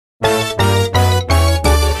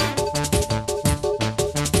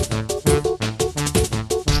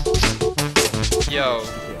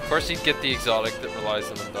course he'd get the exotic that relies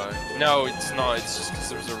on them dying. No, it's not. It's just because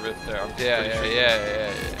there's a rift there.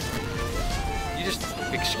 Yeah. You just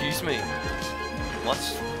excuse me. What?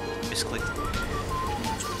 Misclicked.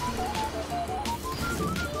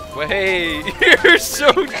 Wait, you're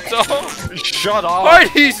so dumb. Shut up. Why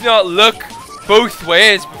do you not look both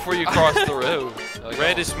ways before you cross the road? Like,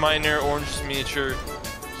 Red is minor, orange is miniature,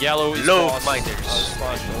 yellow is Love boss.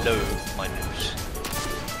 miners. Love miners.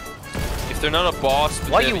 If they're not a boss, but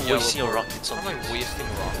Why are they you have a yellow wasting your part. rockets I'm on like things? wasting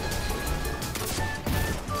rockets.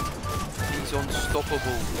 He's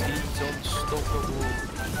unstoppable. He's unstoppable.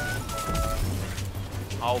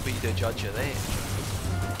 I'll be the judge of that.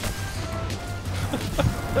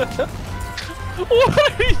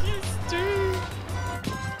 What are you doing?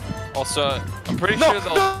 Also, I'm pretty sure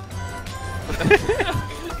they'll.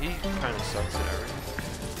 He kind of sucks at everything.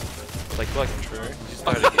 Like true. Just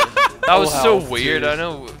died again. That was so health, weird. dude. I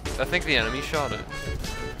know. I think the enemy shot it.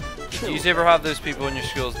 Do you ever have those people in your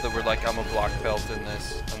schools that were like, I'm a black belt in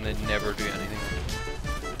this, and they never do anything?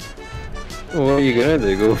 Well, what are you gonna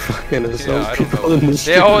do? Go fucking assault I don't people know. in the They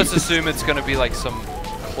street? always assume it's gonna be like some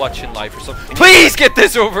clutch in life or something. Please get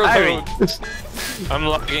this overload! I'm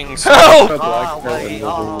lagging so Help! Ah, wait,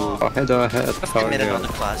 ah. I had a I've committed on the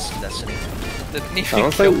class in Destiny. Didn't I even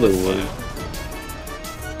don't kill think they this would. dude.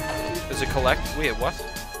 Does it collect? Wait, what?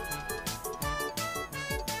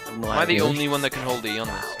 Am I the only one that can hold E on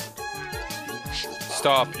this?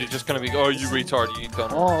 Stop, you're just gonna be, oh, you retard, you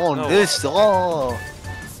done. Oh, No. this, oh!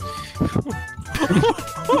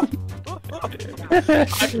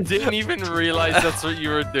 I didn't even realize that's what you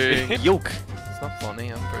were doing. Yoke! It's not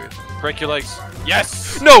funny, I'm very funny. Break your legs.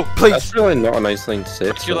 Yes! No, please! That's really not a nice thing to say.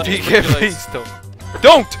 Break your so- legs. DK, please don't.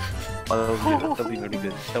 Don't! Oh, that would be really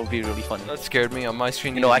good. That would be really funny. That scared me on my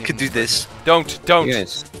screen. You know, I could do this. Don't. You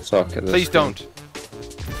guys suck at this. Please game. don't.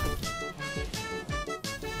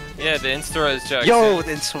 Yeah, the insta-res Jack. Yo,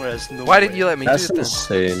 then Suarez, no Why way. did you let me That's do this?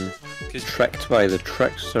 insane. 'Cause- Tricked by the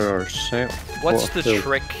trickster herself. What's What the a fool.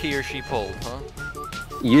 trick he or she pulled, huh?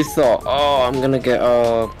 You thought, oh, I'm gonna get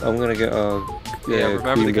a Yeah,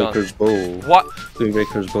 remember the gun. Queenbreaker's bow. What?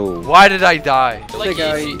 Queenbreaker's bow. Why did I die? Like, The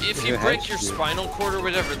guy if you who break hacks your you. spinal cord or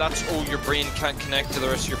whatever, that's, oh, your brain can't connect to the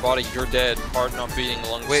rest of your body, you're dead, heart not beating,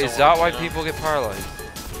 lungs Wait, is so that on, why you know? people get paralyzed?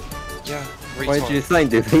 Yeah. Why do you think?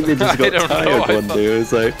 Do you think they just I got don't know, tired I one thought- day?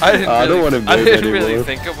 It's like, I didn't. I don't really, want to I move didn't anymore. really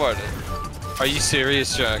think about it. Are you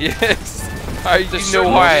serious, Jack? Yes. You There's know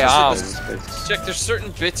certain who I motions am. of Jack, there's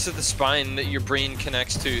certain bits of the spine that your brain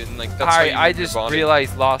connects to, and like that's how Harry, you I move your just body.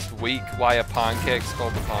 realized last week why a pancake's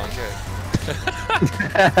called a pancake.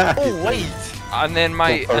 Oh, wait! And then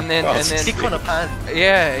Stick on a pan.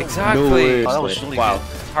 yeah, No exactly. way. Oh, that was really Wow. good.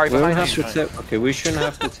 Harry, We don't behind have you. to tell. Okay, we shouldn't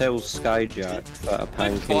have to tell Skyjack that a My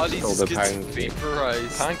pancake's body called just a gets pancake.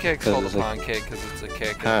 vaporized. Pancake's 'Cause called a it's like- pancake because it's a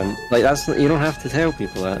cake. Can like that's you don't have to tell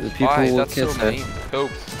people that. The people Why? will That's so kiss it. mean.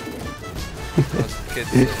 Cope. That's the kids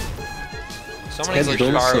say. Someone Kids English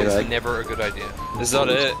don't car say is that. never a good idea. Is that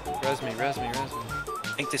it? Res me.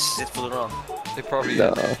 I think this is it for the run. They probably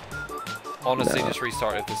No. honestly No. just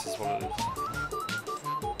restart if this is what it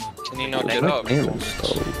is. Can you not Like, get up? Game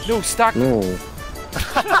installed. No, stack. No.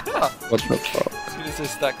 What the fuck? As soon as I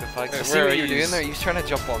stack the pikes. Wait, I see where what are you're you? doing there. You're trying to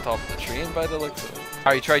jump on top of the train by the looks of it.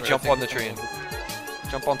 Alright, try jump on the train.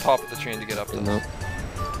 Jump on top of the train to get up to No. this.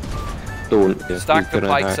 Don't. Yeah, Stack he's the gonna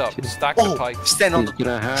pikes hack up. you. Stack the Oh, pikes. stand on He's the.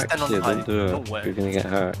 gonna hack stand on you. the Don't height. do No it. way. You're gonna get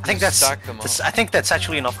hacked. I think that's. Stack them up. I think that's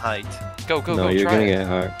actually enough height. Go, go, No, go. you're Try gonna it. get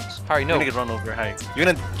hacked. Harry, You're no. gonna get run over height. You're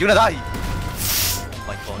gonna die. Oh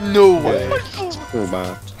my god. No way. So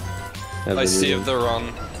bad. I saved the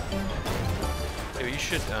run. Yo, you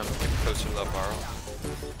should get closer to that barrel.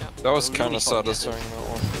 That was Really kind of funny. satisfying,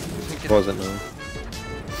 that one. Was it though?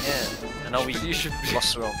 Yeah. And now we You should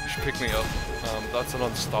lost the run. You should pick me up. That's an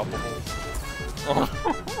unstoppable. Oh.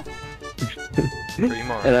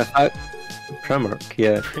 Primark. And if I Primark,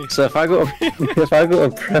 yeah. So if I go to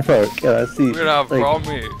Primark and I see We're gonna have a like, problem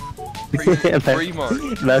here. and I-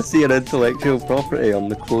 Primark. and I see an intellectual property on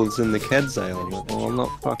the clothes in the kids aisle, I'm like, well, I'm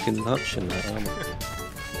not fucking touching that. Am I?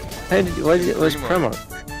 Hey, what's Primark.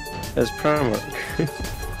 Primark? It's Primark.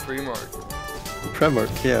 Primark.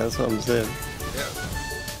 Primark, yeah, that's what I'm saying. Yeah.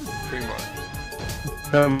 Primark.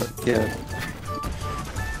 Primark, yeah.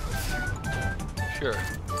 Sure.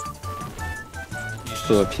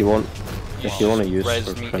 So if you want to use Res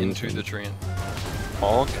for me into printing, the train.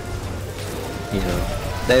 Honk. you know,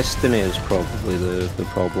 Destiny is probably the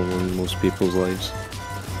problem in most people's lives.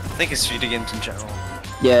 I think it's video games in general.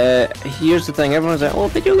 Yeah, here's the thing, everyone's like, oh,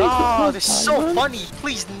 video games are Oh, fun, this is so man." funny.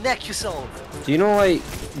 Please neck yourself. Do you know, like,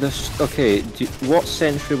 this, okay, what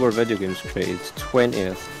century were video games created?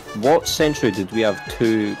 20th? What century did we have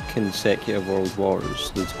 2 consecutive world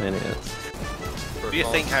wars? The 20th. What do you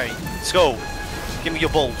think, Harry? Let's go. Give me your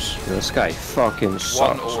balls. This guy fucking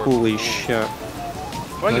sucks. orb. Holy shit.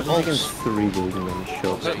 Where are your Imagine balls? taking 3 billion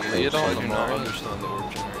shots. But you don't I do not know. understand the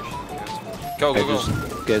orb generation. Go, I go, go.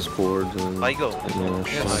 just gets bored and... I go.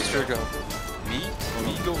 Yes, sure, go. Me?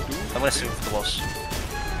 Me go, dude. I'm gonna swim for the boss.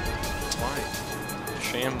 Why?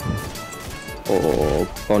 Shame. Oh,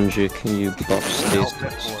 Bungie, can you buff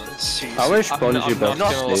stasis? I wish I'm Bungie not buffed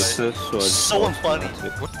gonna stasis so I'd So buff unfunny.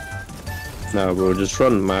 it. No, bro, just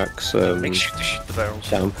run max Make sure to shoot the barrels.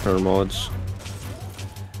 dampener mods.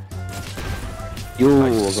 Yo, I I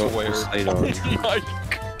got swear. the side on.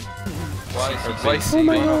 Why C?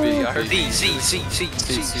 I heard C.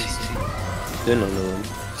 Didn't know him.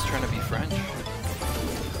 He's trying to be French.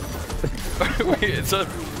 Wait, it's a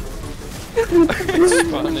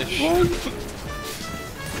Spanish.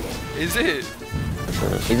 Is it?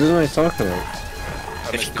 He doesn't know what he's talking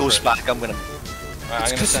about. If he goes back, I'm gonna. I'm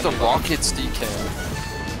gonna because send the you rockets DK.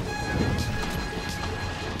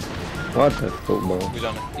 What the football? We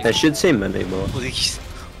done it. I should say mini ball. Please.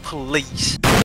 Please.